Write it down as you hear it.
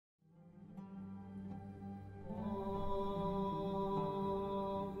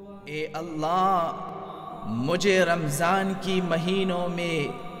اے اللہ مجھے رمضان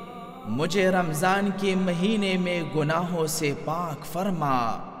کے مہینے میں گناہوں سے پاک فرما،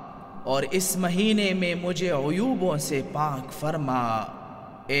 اور اس مہینے میں مجھے عیوبوں سے پاک فرما۔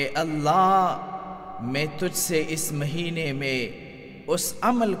 اے اللہ میں تجھ سے اس مہینے میں اس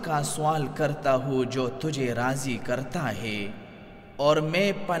عمل کا سوال کرتا ہوں جو تجھے راضی کرتا ہے، اور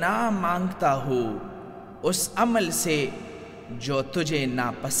میں پناہ مانگتا ہوں اس عمل سے جو تجھے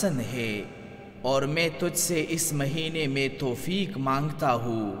ناپسند ہے، اور میں تجھ سے اس مہینے میں توفیق مانگتا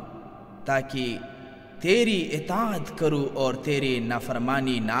ہوں تاکہ تیری اطاعت کروں اور تیری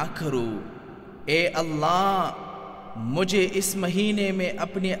نافرمانی نہ کروں۔ اے اللہ مجھے اس مہینے میں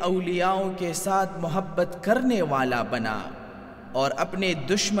اپنے اولیاؤں کے ساتھ محبت کرنے والا بنا، اور اپنے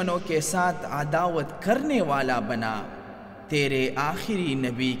دشمنوں کے ساتھ عداوت کرنے والا بنا، تیرے آخری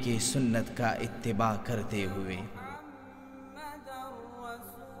نبی کی سنت کا اتباع کرتے ہوئے۔ محمد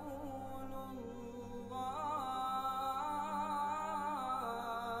رسول اللہ